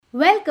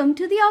Welcome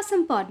to the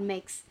Awesome Pod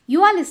Mix.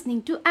 You are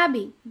listening to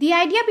Abby. The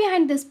idea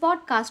behind this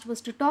podcast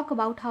was to talk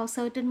about how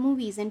certain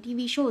movies and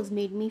TV shows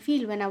made me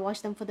feel when I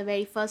watched them for the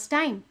very first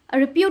time. A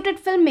reputed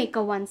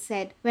filmmaker once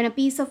said, when a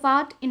piece of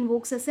art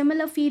invokes a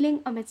similar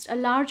feeling amidst a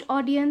large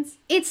audience,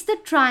 it's the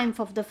triumph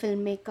of the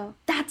filmmaker.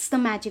 That's the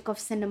magic of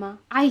cinema.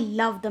 I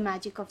love the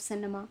magic of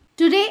cinema.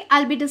 Today,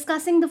 I'll be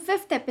discussing the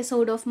fifth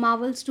episode of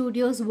Marvel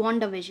Studios'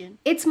 WandaVision.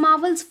 It's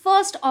Marvel's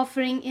first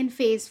offering in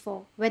Phase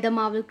 4. Whether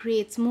Marvel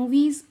creates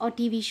movies or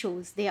TV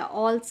shows, they are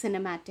all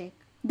cinematic.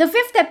 The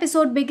fifth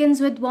episode begins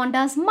with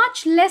Wanda's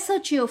much lesser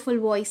cheerful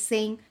voice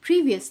saying,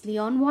 previously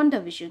on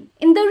WandaVision.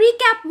 In the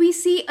recap, we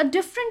see a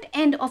different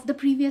end of the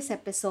previous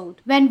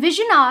episode. When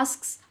Vision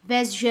asks,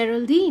 "Where's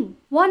Geraldine?"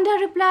 Wanda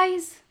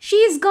replies,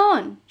 "She's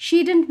gone.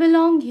 She didn't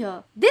belong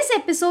here." This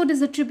episode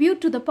is a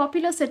tribute to the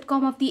popular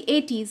sitcom of the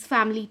 80s,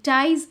 Family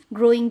Ties,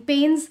 Growing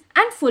Pains,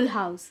 and Full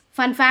House.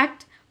 Fun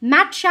fact,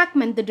 Matt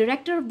Shackman, the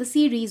director of the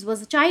series,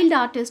 was a child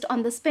artist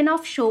on the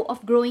spin-off show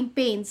of Growing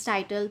Pains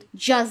titled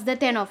Just the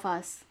 10 of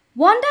Us.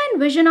 Wanda and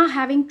Vision are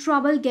having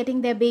trouble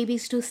getting their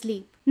babies to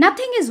sleep.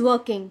 Nothing is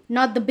working,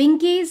 not the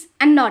binkies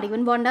and not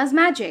even Wanda's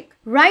magic.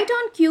 Right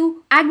on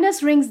cue,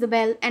 Agnes rings the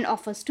bell and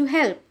offers to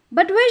help.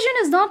 But Vision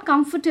is not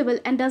comfortable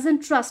and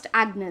doesn't trust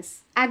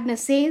Agnes.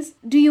 Agnes says,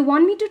 "Do you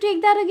want me to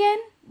take that again?"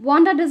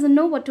 Wanda doesn't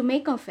know what to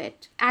make of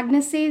it.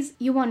 Agnes says,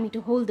 "You want me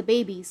to hold the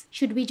babies.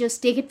 Should we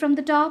just take it from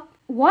the top?"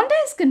 Wanda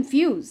is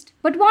confused,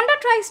 but Wanda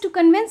tries to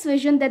convince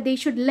Vision that they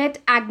should let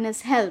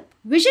Agnes help.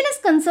 Vision is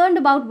concerned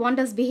about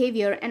Wanda's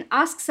behavior and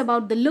asks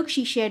about the look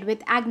she shared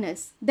with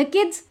Agnes. The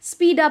kids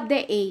speed up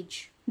their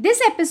age.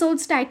 This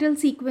episode's title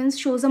sequence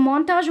shows a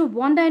montage of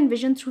Wanda and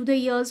Vision through the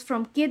years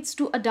from kids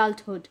to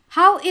adulthood.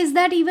 How is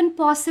that even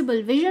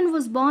possible? Vision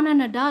was born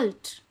an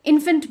adult.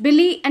 Infant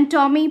Billy and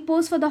Tommy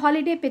pose for the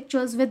holiday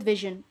pictures with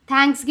Vision.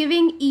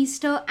 Thanksgiving,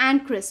 Easter,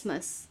 and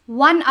Christmas.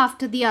 One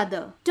after the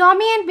other.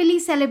 Tommy and Billy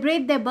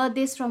celebrate their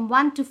birthdays from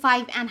 1 to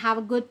 5 and have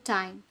a good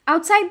time.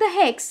 Outside the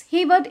Hex,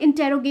 Hayward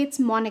interrogates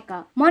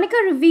Monica. Monica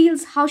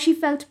reveals how she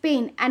felt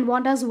pain and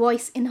Wanda's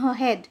voice in her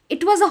head.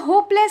 It was a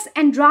hopeless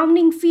and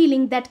drowning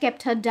feeling that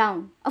kept her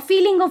down. A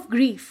feeling of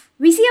grief.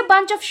 We see a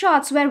bunch of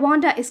shots where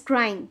Wanda is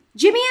crying.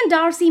 Jimmy and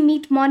Darcy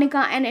meet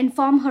Monica and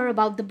inform her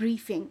about the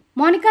briefing.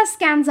 Monica's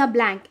scans are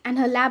blank and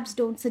her labs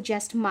don't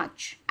suggest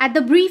much. At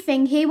the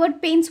briefing,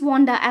 Hayward paints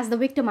Wanda as the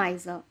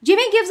victimizer.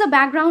 Jimmy gives a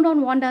background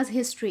on Wanda's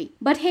history,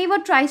 but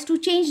Hayward tries to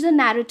change the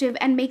narrative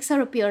and makes her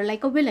appear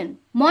like a villain.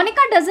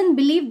 Monica doesn't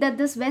believe that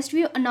this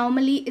Westview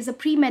anomaly is a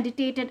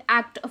premeditated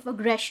act of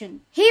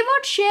aggression.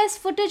 Hayward shares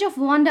footage of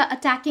Wanda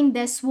attacking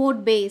their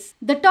Sword base,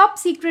 the top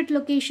secret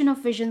location of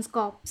Vision's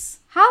corpse.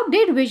 How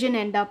did Vision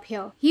end up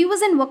here? He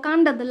was in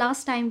Wakanda the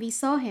last time we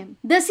saw him.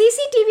 The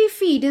CCTV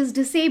feed is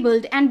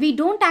disabled and we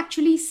don't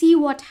actually see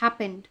what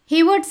happened.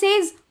 Hayward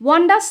says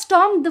Wanda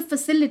stormed the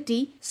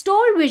facility,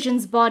 stole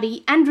Vision's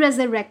body, and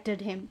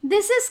resurrected him.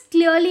 This is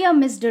clearly a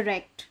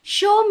misdirect.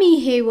 Show me,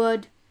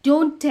 Hayward.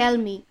 Don't tell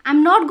me.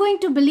 I'm not going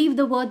to believe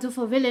the words of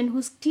a villain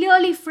who's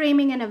clearly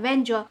framing an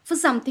Avenger for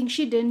something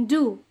she didn't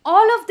do.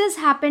 All of this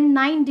happened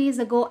 9 days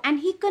ago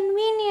and he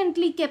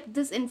conveniently kept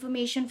this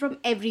information from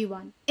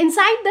everyone.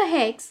 Inside the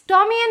Hex,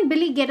 Tommy and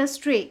Billy get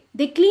astray.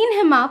 They clean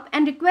him up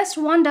and request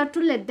Wanda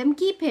to let them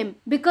keep him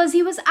because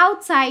he was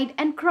outside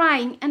and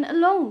crying and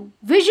alone.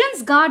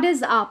 Vision's guard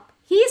is up.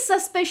 He is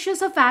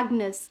suspicious of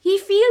Agnes. He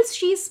feels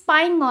she's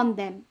spying on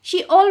them.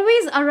 She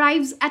always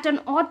arrives at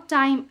an odd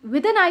time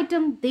with an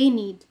item they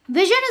need.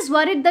 Vision is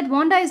worried that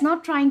Wanda is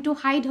not trying to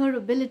hide her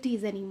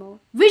abilities anymore.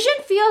 Vision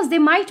fears they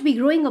might be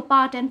growing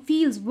apart and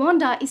feels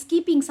Wanda is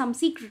keeping some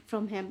secret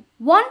from him.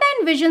 Wanda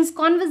and Vision's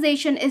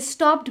conversation is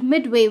stopped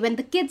midway when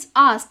the kids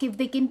ask if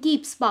they can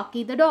keep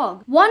Sparky the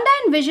dog. Wanda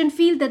and Vision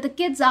feel that the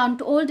kids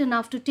aren't old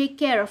enough to take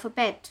care of a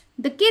pet.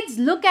 The kids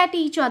look at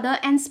each other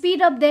and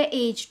speed up their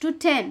age to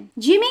 10.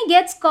 Jimmy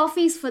gets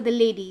coffees for the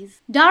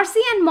ladies. Darcy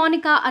and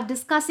Monica are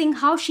discussing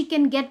how she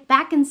can get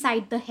back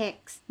inside the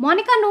Hex.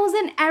 Monica knows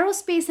an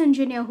aerospace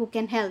engineer who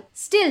can help.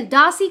 Still,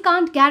 Darcy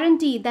can't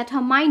guarantee that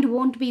her mind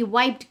won't be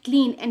wiped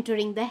clean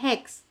entering the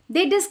Hex.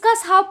 They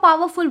discuss how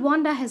powerful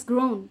Wanda has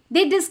grown.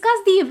 They discuss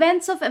the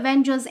events of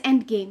Avengers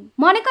Endgame.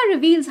 Monica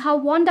reveals how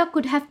Wanda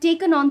could have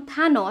taken on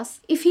Thanos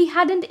if he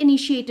hadn't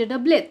initiated a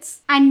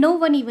blitz, and no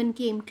one even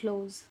came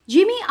close.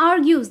 Jimmy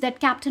argues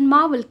that Captain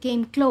Marvel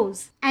came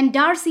close, and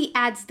Darcy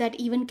adds that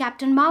even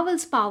Captain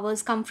Marvel's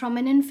powers come from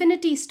an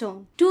Infinity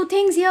Stone. Two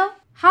things here.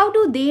 How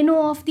do they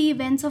know of the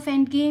events of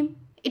Endgame?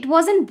 It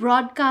wasn't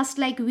broadcast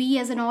like we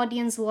as an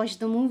audience watched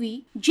the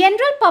movie.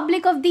 General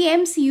public of the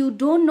MCU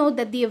don't know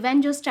that the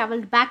Avengers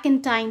traveled back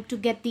in time to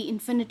get the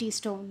Infinity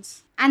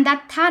Stones. And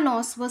that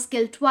Thanos was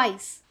killed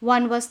twice.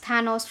 One was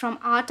Thanos from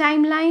our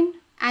timeline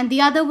and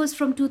the other was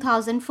from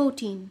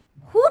 2014.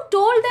 Who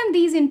told them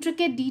these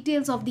intricate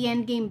details of the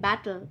Endgame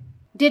battle?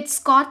 Did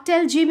Scott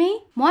tell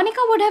Jimmy? Monica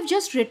would have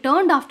just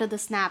returned after the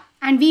snap.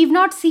 And we've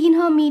not seen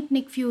her meet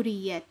Nick Fury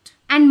yet.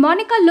 and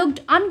Monica looked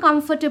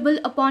uncomfortable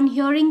upon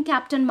hearing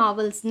Captain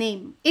Marvel's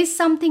name. Is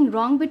something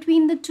wrong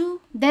between the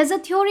two? There's a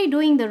theory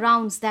doing the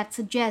rounds that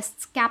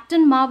suggests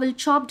Captain Marvel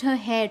chopped her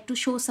hair to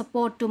show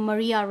support to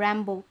Maria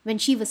Rambeau when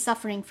she was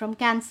suffering from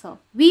cancer.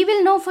 We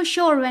will know for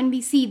sure when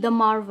we see the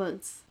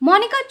Marvels.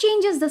 Monica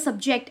changes the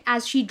subject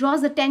as she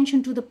draws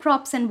attention to the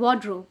props and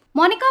wardrobe.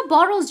 Monica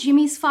borrows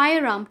Jimmy's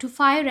firearm to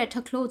fire at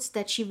her clothes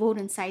that she wore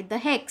inside the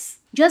hex.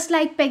 Just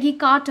like Peggy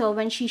Carter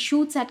when she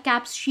shoots at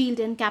Cap's shield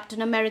in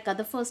Captain America: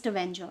 The First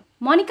Avenger.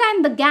 Monica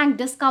and the gang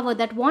discover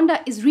that Wanda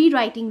is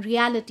rewriting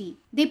reality.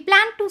 They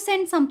plan to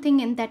send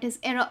something in that is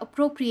era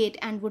appropriate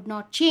and would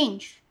not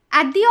change.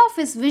 At the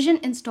office, Vision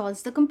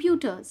installs the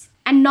computers,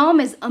 and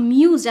Norm is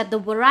amused at the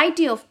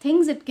variety of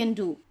things it can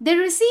do. They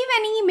receive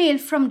an email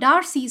from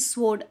Darcy's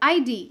SWORD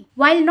ID.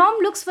 While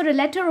Norm looks for a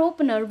letter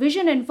opener,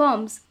 Vision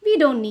informs, "We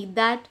don't need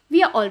that.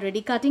 We are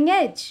already cutting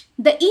edge."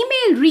 The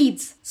email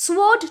reads,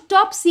 "SWORD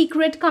Top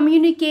Secret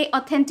Communique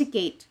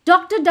Authenticate.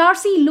 Dr.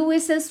 Darcy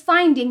Lewis's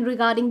finding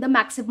regarding the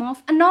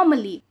Maximoff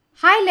anomaly.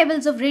 High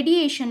levels of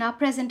radiation are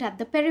present at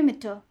the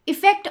perimeter.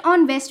 Effect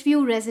on Westview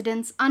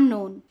residents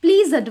unknown.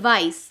 Please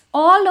advise."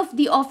 All of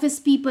the office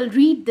people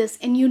read this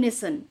in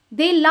unison.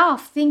 They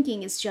laugh,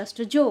 thinking it's just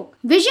a joke.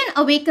 Vision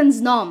awakens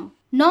Norm.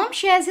 Norm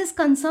shares his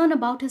concern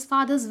about his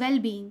father's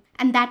well-being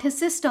and that his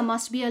sister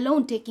must be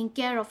alone taking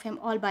care of him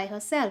all by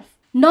herself.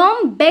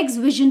 Norm begs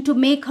Vision to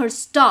make her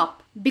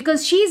stop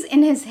because she's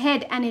in his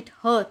head and it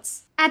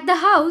hurts. At the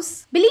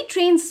house, Billy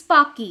trains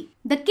Sparky.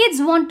 The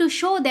kids want to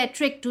show their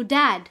trick to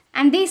Dad,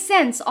 and they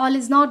sense all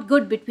is not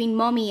good between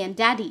Mommy and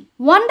Daddy.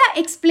 Wanda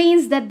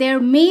explains that there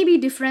may be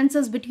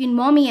differences between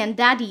Mommy and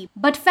Daddy,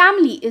 but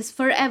family is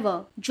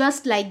forever,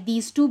 just like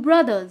these two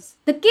brothers.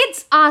 The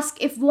kids ask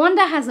if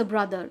Wanda has a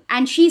brother,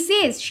 and she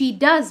says she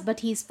does, but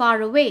he's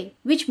far away,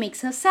 which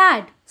makes her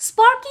sad.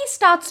 Sparky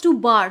starts to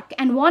bark,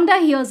 and Wanda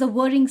hears a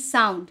whirring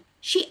sound.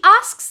 She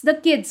asks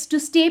the kids to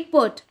stay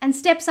put and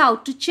steps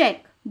out to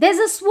check. There's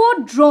a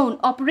SWORD drone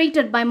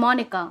operated by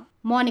Monica.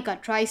 Monica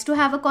tries to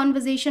have a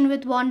conversation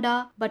with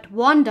Wanda, but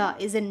Wanda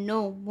is in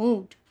no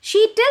mood.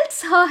 She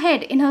tilts her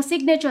head in her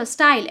signature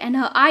style and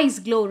her eyes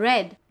glow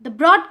red. The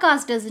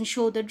broadcast doesn't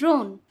show the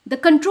drone. The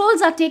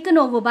controls are taken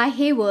over by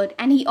Hayward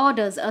and he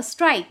orders a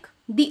strike.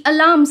 The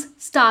alarms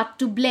start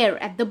to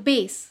blare at the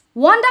base.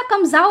 Wanda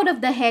comes out of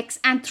the hex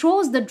and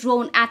throws the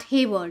drone at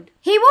Hayward.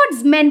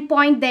 Hayward's men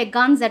point their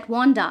guns at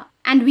Wanda,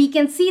 and we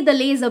can see the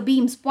laser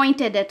beams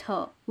pointed at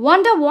her.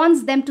 Wanda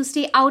warns them to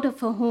stay out of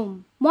her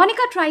home.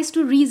 Monica tries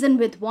to reason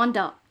with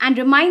Wanda and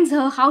reminds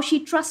her how she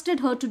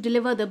trusted her to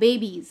deliver the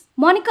babies.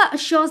 Monica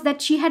assures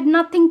that she had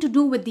nothing to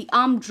do with the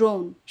armed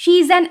drone. She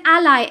is an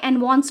ally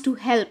and wants to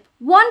help.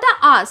 Wanda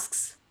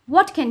asks,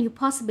 "What can you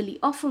possibly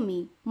offer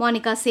me?"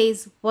 Monica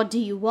says, "What do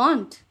you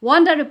want?"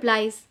 Wanda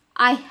replies,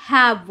 "I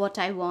have what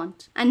I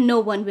want, and no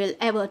one will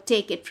ever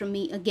take it from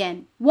me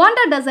again."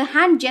 Wanda does a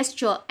hand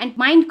gesture and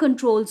mind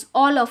controls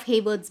all of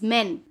Hayward's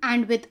men,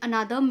 and with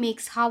another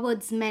makes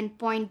Howard's men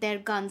point their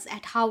guns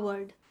at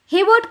Howard.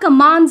 Hayward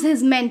commands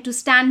his men to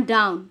stand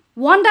down.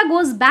 Wanda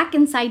goes back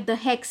inside the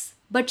hex,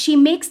 but she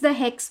makes the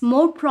hex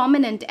more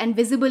prominent and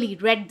visibly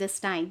red this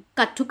time.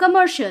 Cut to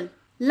commercial.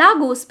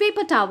 Lagos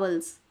paper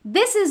towels.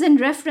 This is in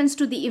reference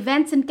to the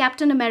events in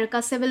Captain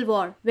America Civil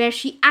War, where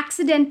she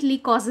accidentally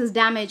causes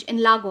damage in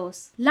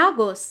Lagos.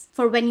 Lagos,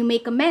 for when you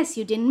make a mess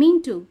you didn't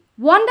mean to.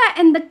 Wanda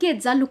and the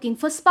kids are looking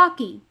for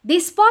Sparky. They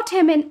spot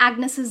him in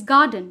Agnes's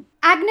garden.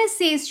 Agnes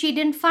says she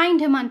didn't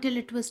find him until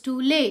it was too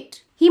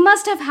late. He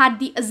must have had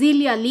the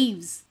azalea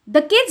leaves.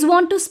 The kids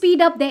want to speed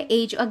up their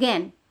age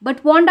again,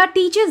 but Wanda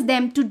teaches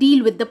them to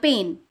deal with the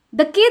pain.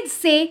 The kids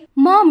say,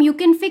 "Mom, you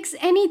can fix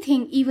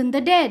anything, even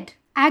the dead."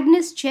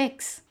 Agnes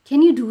checks.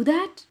 "Can you do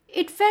that?"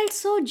 It felt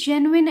so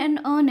genuine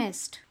and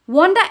earnest.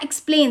 Wanda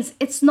explains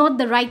it's not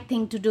the right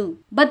thing to do.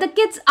 But the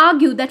kids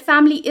argue that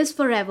family is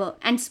forever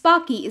and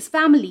Sparky is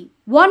family.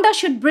 Wanda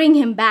should bring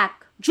him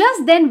back.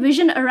 Just then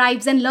Vision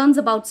arrives and learns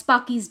about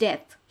Sparky's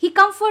death. He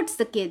comforts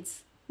the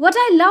kids. What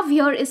I love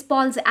here is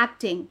Paul's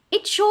acting.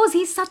 It shows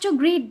he's such a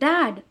great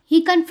dad.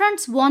 He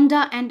confronts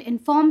Wanda and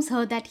informs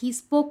her that he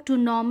spoke to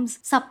Norm's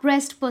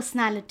suppressed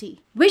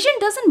personality. Vision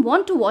doesn't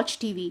want to watch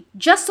TV,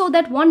 just so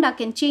that Wanda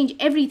can change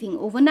everything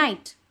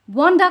overnight.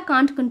 Wanda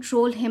can't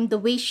control him the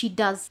way she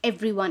does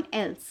everyone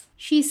else.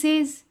 She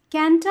says,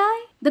 "Can't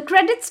I?" The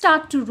credits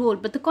start to roll,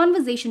 but the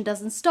conversation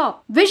doesn't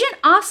stop. Vision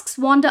asks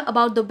Wanda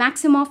about the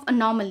Maximoff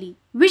anomaly.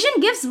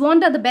 Vision gives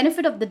Wanda the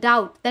benefit of the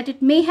doubt that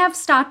it may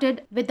have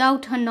started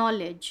without her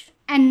knowledge.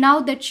 And now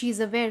that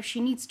she's aware,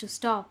 she needs to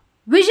stop.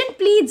 Vision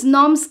pleads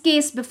Norm's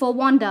case before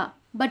Wanda,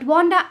 but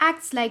Wanda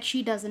acts like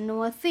she doesn't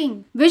know a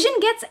thing. Vision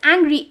gets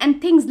angry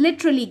and things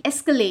literally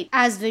escalate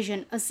as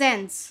Vision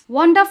ascends.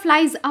 Wanda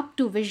flies up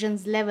to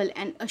Vision's level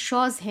and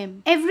assures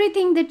him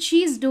everything that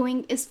she's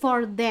doing is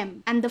for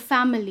them and the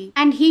family,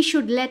 and he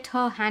should let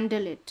her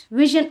handle it.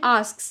 Vision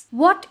asks,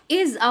 "What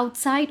is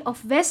outside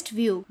of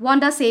Westview?"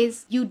 Wanda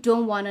says, "You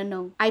don't wanna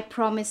know. I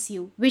promise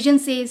you." Vision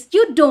says,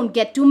 "You don't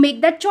get to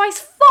make that choice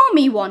for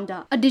me,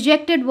 Wanda." A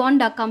dejected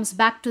Wanda comes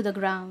back to the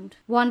ground.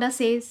 Wanda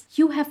says,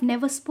 "You have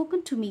never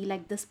spoken to me like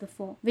like this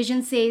before.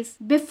 Vision says,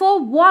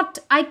 before what?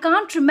 I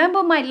can't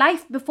remember my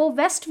life before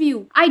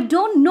Westview. I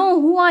don't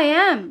know who I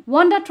am.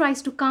 Wanda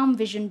tries to calm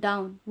Vision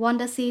down.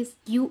 Wanda says,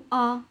 you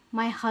are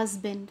my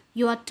husband.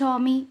 You are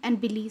Tommy and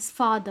Billy's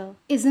father.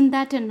 Isn't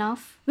that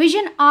enough?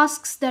 Vision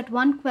asks that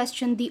one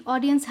question the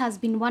audience has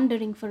been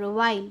wondering for a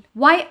while.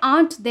 Why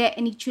aren't there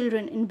any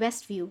children in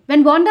Westview?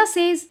 When Wanda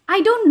says, I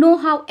don't know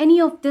how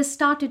any of this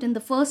started in the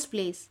first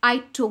place, I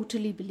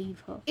totally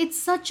believe her. It's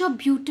such a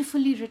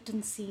beautifully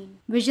written scene.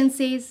 Vision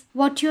says,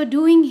 what you're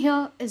doing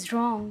here is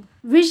wrong.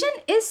 Vision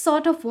is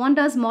sort of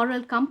Wanda's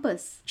moral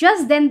compass.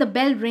 Just then the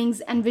bell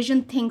rings and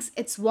Vision thinks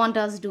it's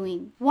Wanda's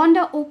doing.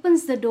 Wanda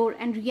opens the door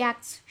and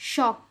reacts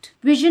shocked.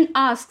 Vision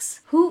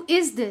asks, who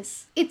is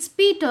this? It's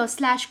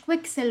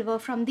Peter/Quicksilver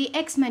from the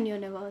X-Men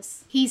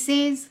universe. He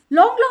says,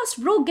 long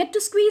lost bro get to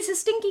squeeze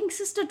his stinking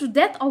sister to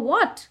death or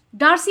what?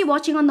 Darcy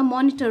watching on the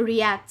monitor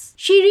reacts.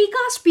 She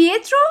recast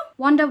Pietro?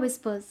 Wanda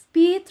whispers,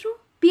 Pietro?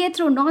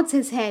 Pietro nods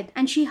his head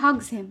and she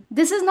hugs him.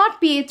 This is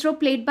not Pietro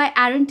played by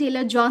Aaron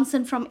Taylor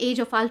Johnson from Age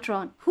of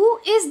Ultron.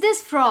 Who is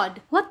this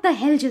fraud? What the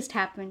hell just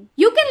happened?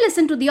 You can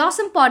listen to the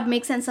Awesome Pod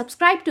Mix and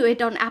subscribe to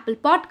it on Apple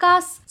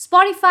Podcasts,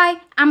 Spotify,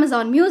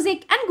 Amazon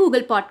Music and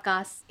Google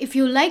Podcasts. If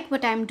you like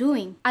what I'm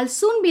doing, I'll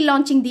soon be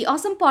launching the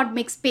Awesome Pod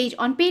Mix page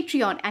on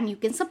Patreon and you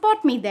can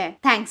support me there.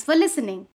 Thanks for listening.